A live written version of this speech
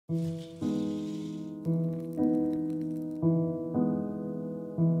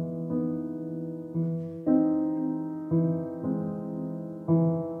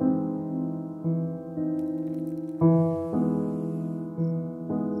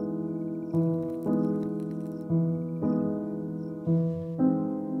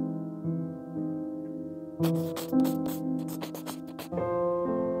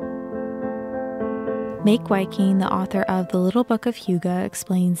Make Viking, the author of The Little Book of Hygge,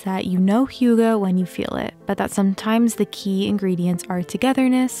 explains that you know Hygge when you feel it, but that sometimes the key ingredients are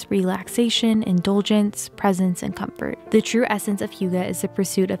togetherness, relaxation, indulgence, presence, and comfort. The true essence of Hygge is the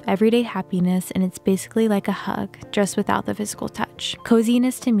pursuit of everyday happiness, and it's basically like a hug, just without the physical touch.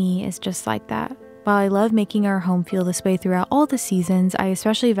 Coziness to me is just like that. While I love making our home feel this way throughout all the seasons, I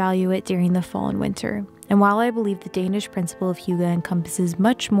especially value it during the fall and winter. And while I believe the Danish principle of Hygge encompasses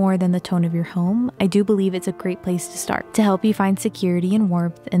much more than the tone of your home, I do believe it's a great place to start to help you find security and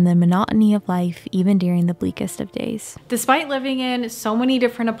warmth in the monotony of life, even during the bleakest of days. Despite living in so many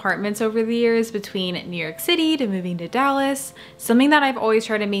different apartments over the years, between New York City to moving to Dallas, something that I've always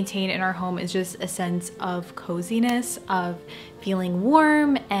tried to maintain in our home is just a sense of coziness, of feeling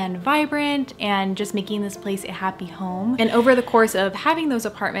warm and vibrant and just making this place a happy home. And over the course of having those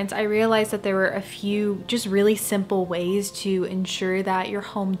apartments, I realized that there were a few just really simple ways to ensure that your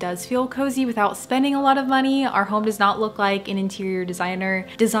home does feel cozy without spending a lot of money. Our home does not look like an interior designer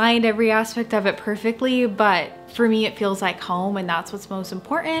designed every aspect of it perfectly, but for me it feels like home, and that's what's most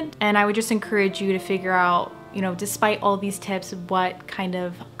important. And I would just encourage you to figure out, you know, despite all these tips, what kind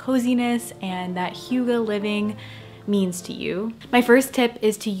of coziness and that Hygge living means to you. My first tip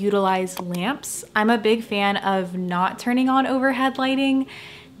is to utilize lamps. I'm a big fan of not turning on overhead lighting.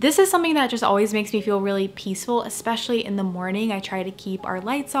 This is something that just always makes me feel really peaceful, especially in the morning. I try to keep our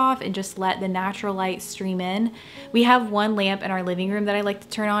lights off and just let the natural light stream in. We have one lamp in our living room that I like to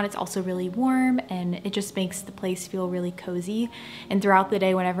turn on. It's also really warm and it just makes the place feel really cozy. And throughout the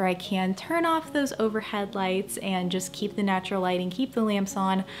day, whenever I can, turn off those overhead lights and just keep the natural lighting, keep the lamps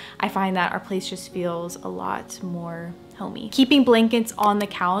on, I find that our place just feels a lot more homey. Keeping blankets on the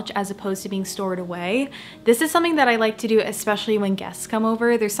couch as opposed to being stored away. This is something that I like to do, especially when guests come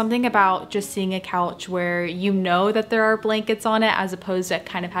over. There's something about just seeing a couch where you know that there are blankets on it, as opposed to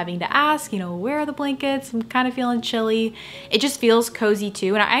kind of having to ask, you know, where are the blankets? I'm kind of feeling chilly. It just feels cozy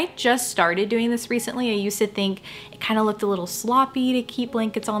too. And I just started doing this recently. I used to think it kind of looked a little sloppy to keep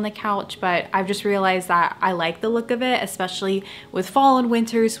blankets on the couch, but I've just realized that I like the look of it, especially with fall and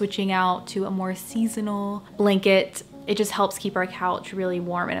winter, switching out to a more seasonal blanket. It just helps keep our couch really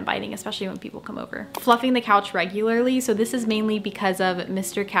warm and inviting, especially when people come over. Fluffing the couch regularly. So this is mainly because of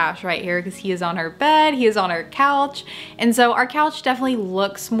Mr. Cash right here, because he is on our bed, he is on our couch. And so our couch definitely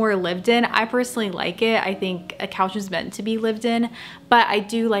looks more lived in. I personally like it. I think a couch is meant to be lived in, but I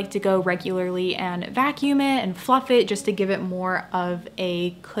do like to go regularly and vacuum it and fluff it just to give it more of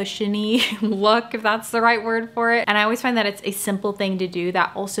a cushiony look, if that's the right word for it. And I always find that it's a simple thing to do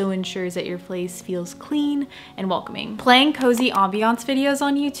that also ensures that your place feels clean and welcoming. Playing cozy ambiance videos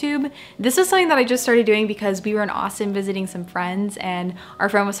on YouTube. This is something that I just started doing because we were in Austin visiting some friends, and our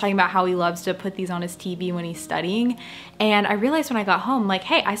friend was talking about how he loves to put these on his TV when he's studying. And I realized when I got home, like,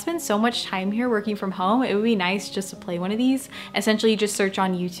 hey, I spend so much time here working from home. It would be nice just to play one of these. Essentially, you just search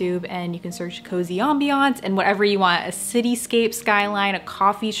on YouTube and you can search cozy ambiance and whatever you want, a cityscape, skyline, a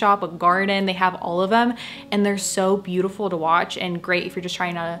coffee shop, a garden. They have all of them, and they're so beautiful to watch and great if you're just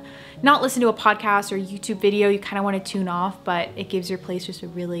trying to not listen to a podcast or YouTube video. You kind of want to tune off, but it gives your place just a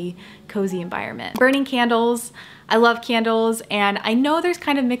really cozy environment. Burning candles. I love candles, and I know there's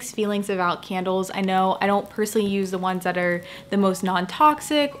kind of mixed feelings about candles. I know I don't personally use the ones that are the most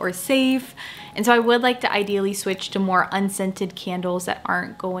non-toxic or safe, and so I would like to ideally switch to more unscented candles that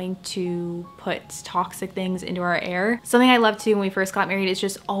aren't going to put toxic things into our air. Something I love to do when we first got married is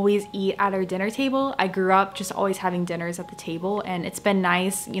just always eat at our dinner table. I grew up just always having dinners at the table, and it's been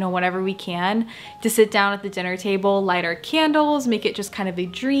nice, you know, whenever we can, to sit down at the dinner table, light our candles, make it just kind of a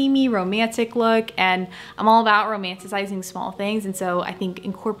dreamy, romantic look. And I'm all about romanticizing small things, and so I think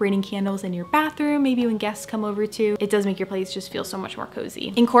incorporating candles in your bathroom, maybe when guests come over too, it does make your place just feel so much more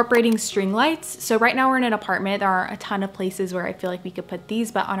cozy. Incorporating string lights. So right now we're in an apartment. There aren't a ton of places where I feel like we could put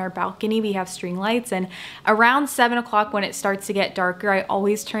these, but on our balcony we have string lights, and around 7 o'clock when it starts to get darker, I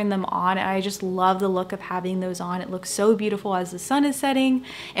always turn them on, and I just love the look of having those on. It looks so beautiful as the sun is setting,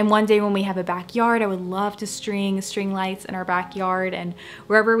 and one day when we have a backyard, I would love to string lights in our backyard and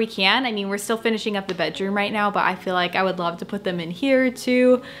wherever we can. I mean, we're still finishing up the bedroom right now, but I feel like I would love to put them in here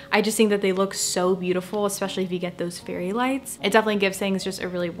too. I just think that they look so beautiful, especially if you get those fairy lights. It definitely gives things just a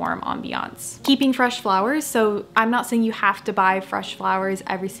really warm ambiance. Keeping fresh flowers. So I'm not saying you have to buy fresh flowers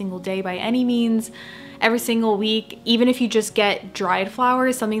every single day by any means. Every single week, even if you just get dried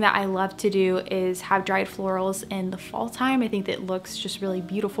flowers, something that I love to do is have dried florals in the fall time. I think that looks just really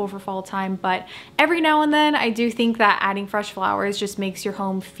beautiful for fall time, but every now and then I do think that adding fresh flowers just makes your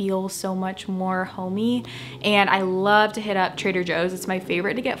home feel so much more homey. And I love to hit up Trader Joe's. It's my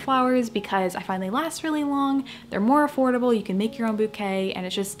favorite to get flowers because I find they last really long, they're more affordable, you can make your own bouquet, and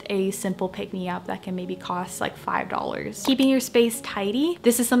it's just a simple pick-me-up that can maybe cost like $5. Keeping your space tidy.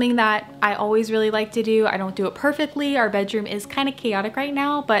 This is something that I always really like to do. I don't do it perfectly. Our bedroom is kind of chaotic right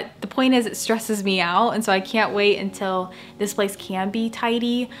now, but the point is it stresses me out, and so I can't wait until this place can be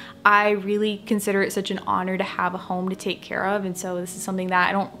tidy. I really consider it such an honor to have a home to take care of, and so this is something that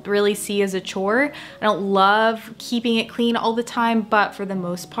I don't really see as a chore. I don't love keeping it clean all the time, but for the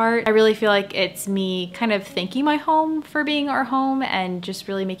most part, I really feel like it's me kind of thanking my home for being our home and just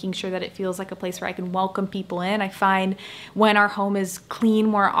really making sure that it feels like a place where I can welcome people in. I find when our home is clean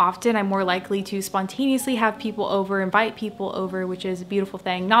more often, I'm more likely to spontaneously have people over, invite people over, which is a beautiful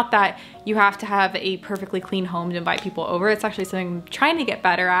thing. Not that you have to have a perfectly clean home to invite people over. It's actually something I'm trying to get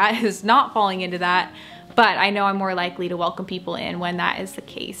better at, is not falling into that. But I know I'm more likely to welcome people in when that is the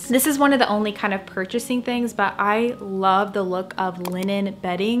case. This is one of the only kind of purchasing things, but I love the look of linen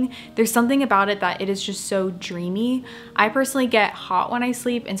bedding. There's something about it that it is just so dreamy. I personally get hot when I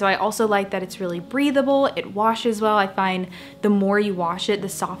sleep, and so I also like that it's really breathable. It washes well. I find the more you wash it, the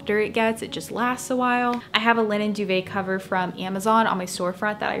softer it gets. It just lasts a while. I have a linen duvet cover from Amazon on my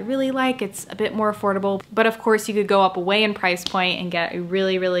storefront that I really like. It's a bit more affordable, but of course you could go up way in price point and get a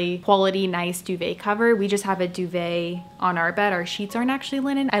really, really quality, nice duvet cover. We just have a duvet on our bed. Our sheets aren't actually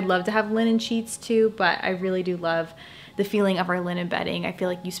linen. I'd love to have linen sheets too, but I really do love the feeling of our linen bedding. I feel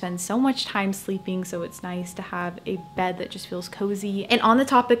like you spend so much time sleeping, so it's nice to have a bed that just feels cozy. And on the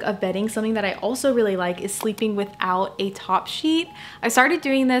topic of bedding, something that I also really like is sleeping without a top sheet. I started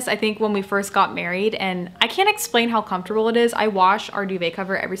doing this, I think, when we first got married, and I can't explain how comfortable it is. I wash our duvet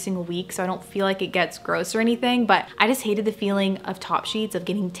cover every single week, so I don't feel like it gets gross or anything, but I just hated the feeling of top sheets, of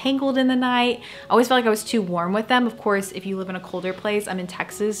getting tangled in the night. I always felt like I was too warm with them. Of course, if you live in a colder place, I'm in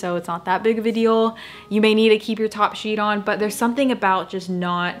Texas, so it's not that big of a deal. You may need to keep your top sheet on, but there's something about just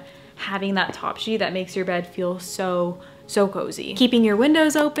not having that top sheet that makes your bed feel so cozy. Keeping your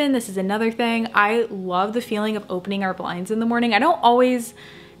windows open, this is another thing. I love the feeling of opening our blinds in the morning. I don't always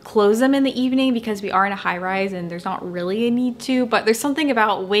close them in the evening because we are in a high rise and there's not really a need to, but there's something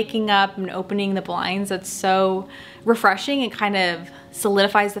about waking up and opening the blinds that's so refreshing and kind of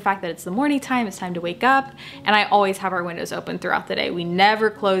solidifies the fact that it's the morning time, it's time to wake up. And I always have our windows open throughout the day. We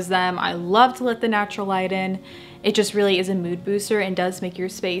never close them. I love to let the natural light in. It just really is a mood booster and does make your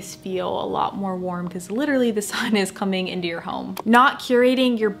space feel a lot more warm because literally the sun is coming into your home. Not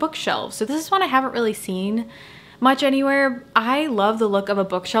curating your bookshelves. So this is one I haven't really seen much anywhere. I love the look of a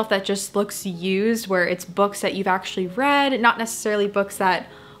bookshelf that just looks used, where it's books that you've actually read, not necessarily books that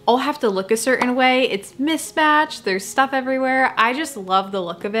all have to look a certain way. It's mismatched, there's stuff everywhere. I just love the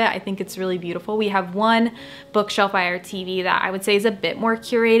look of it. I think it's really beautiful. We have one bookshelf by our TV that I would say is a bit more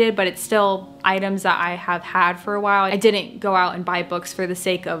curated, but it's still items that I have had for a while. I didn't go out and buy books for the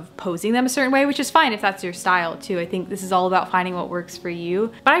sake of posing them a certain way, which is fine if that's your style too. I think this is all about finding what works for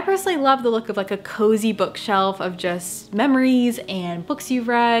you. But I personally love the look of like a cozy bookshelf of just memories and books you've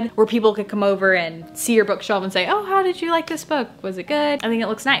read, where people could come over and see your bookshelf and say, oh, how did you like this book? Was it good? I think it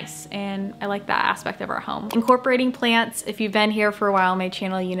looks nice, and I like that aspect of our home. Incorporating plants. If you've been here for a while on my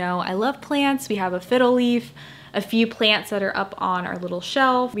channel, you know I love plants. We have a fiddle leaf, a few plants that are up on our little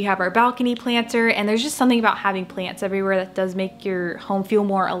shelf. We have our balcony planter, and there's just something about having plants everywhere that does make your home feel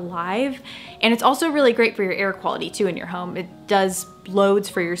more alive. And it's also really great for your air quality too in your home. It does loads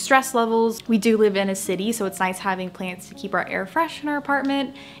for your stress levels. We do live in a city, so it's nice having plants to keep our air fresh in our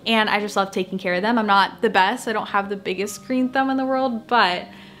apartment, and I just love taking care of them. I'm not the best, I don't have the biggest green thumb in the world, but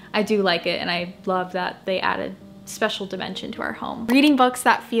I do like it, and I love that they added special dimension to our home. Reading books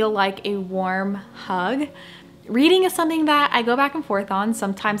that feel like a warm hug. Reading is something that I go back and forth on.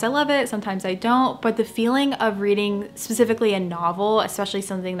 Sometimes I love it, sometimes I don't, but the feeling of reading specifically a novel, especially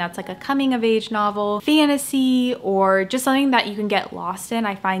something that's like a coming of age novel, fantasy, or just something that you can get lost in,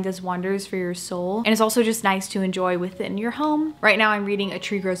 I find does wonders for your soul. And it's also just nice to enjoy within your home. Right now I'm reading A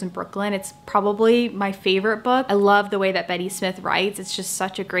Tree Grows in Brooklyn. It's probably my favorite book. I love the way that Betty Smith writes. It's just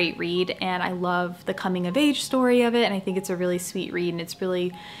such a great read, and I love the coming of age story of it, and I think it's a really sweet read, and it's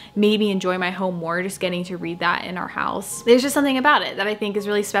really made me enjoy my home more just getting to read that in our house. There's just something about it that I think is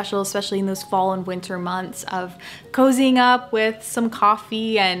really special, especially in those fall and winter months of cozying up with some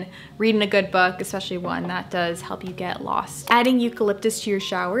coffee and reading a good book, especially one that does help you get lost. Adding eucalyptus to your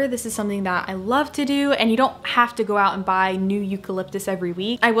shower. This is something that I love to do, and you don't have to go out and buy new eucalyptus every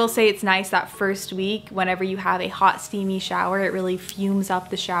week. I will say it's nice that first week, whenever you have a hot steamy shower, it really fumes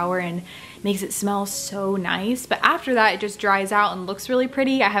up the shower and makes it smell so nice. But after that, it just dries out and looks really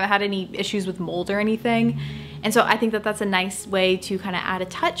pretty. I haven't had any issues with mold or anything. And so I think that that's a nice way to kind of add a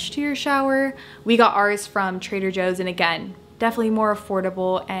touch to your shower. We got ours from Trader Joe's, and again, definitely more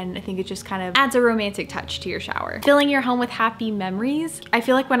affordable, and I think it just kind of adds a romantic touch to your shower. Filling your home with happy memories. I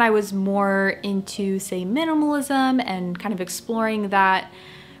feel like when I was more into, say, minimalism and kind of exploring that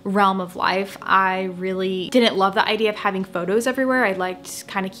realm of life, I really didn't love the idea of having photos everywhere. I liked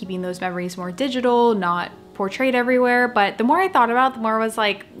kind of keeping those memories more digital, not portrayed everywhere. But the more I thought about it, the more I was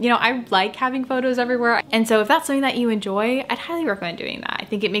like, you know, I like having photos everywhere. And so if that's something that you enjoy, I'd highly recommend doing that. I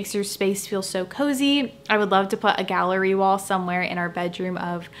think it makes your space feel so cozy. I would love to put a gallery wall somewhere in our bedroom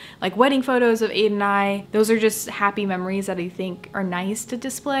of like wedding photos of Aiden and I. Those are just happy memories that I think are nice to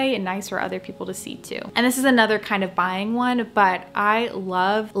display and nice for other people to see too. And this is another kind of buying one, but I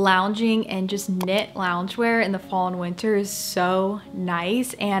love lounging, and just knit loungewear in the fall and winter is so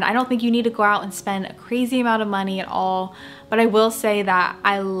nice. And I don't think you need to go out and spend a crazy amount of money at all, but I will say that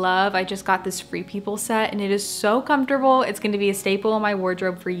I just got this Free People set, and it is so comfortable. It's going to be a staple in my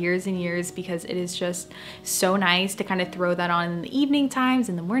wardrobe for years and years because it is just so nice to kind of throw that on in the evening times,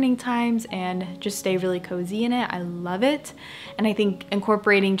 in the morning times, and just stay really cozy in it. I love it. And I think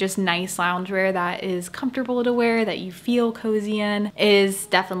incorporating just nice loungewear that is comfortable to wear, that you feel cozy in, is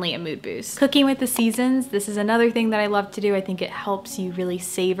definitely a mood boost. Cooking with the seasons. This is another thing that I love to do. I think it helps you really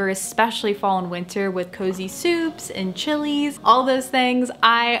savor, especially fall and winter, with cozy soups and chilies, all those things.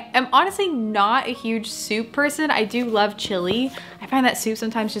 I am honestly not a huge soup person. I do love chili. I find that soup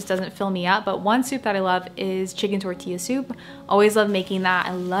sometimes just doesn't fill me up, but one soup that I love is chicken tortilla soup. Always love making that.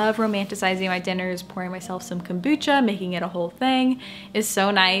 I love romanticizing my dinners, pouring myself some kombucha, making it a whole thing is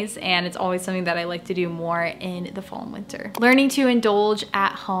so nice, and it's always something that I like to do more in the fall and winter. Learning to indulge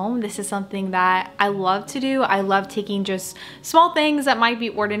at home. This is something that I love to do. I love taking just small things that might be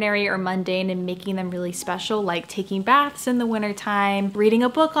ordinary or mundane and making them really special, like taking baths in the wintertime, reading a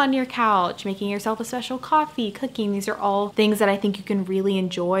book on your couch, making yourself a special coffee, cooking. These are all things that I think you can really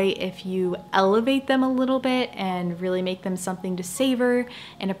enjoy if you elevate them a little bit and really make them something to savor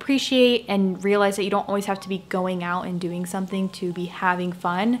and appreciate, and realize that you don't always have to be going out and doing something to be having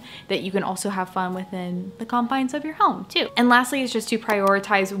fun, that you can also have fun within the confines of your home too. And lastly is just to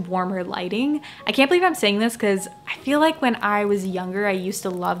prioritize warmer lighting. I can't believe I'm saying this because I feel like when I was younger, I used to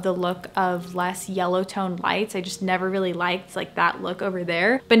love the look of less yellow tone lights. I just never really liked like that look over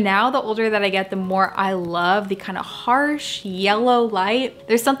there. But now the older that I get, the more I love the kind of harsh yellow light.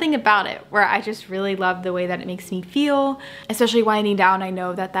 There's something about it where I just really love the way that it makes me feel, especially winding down. I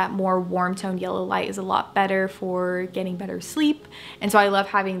know that that more warm tone yellow light is a lot better for getting better sleep. And so I love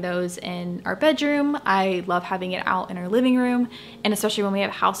having those in our bedroom. I love having it out in our living room. And especially when we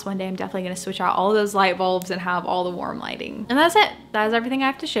have a house one day, I'm definitely gonna switch out all those light bulbs and have all the warm lighting. And that's it. That is everything I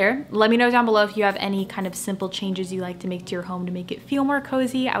have to share. Let me know down below if you have any kind of simple changes you like to make to your home to make it feel more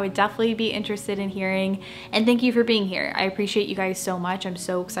cozy. I would definitely be interested in hearing. And thank you for being here. I appreciate you guys so much. I'm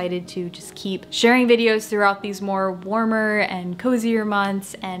so excited to just keep sharing videos throughout these more warmer and cozier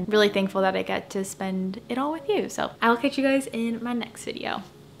months, and really thankful that I get to spend it all with you. So I will catch you guys in my next video.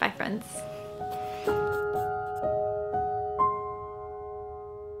 Bye, friends.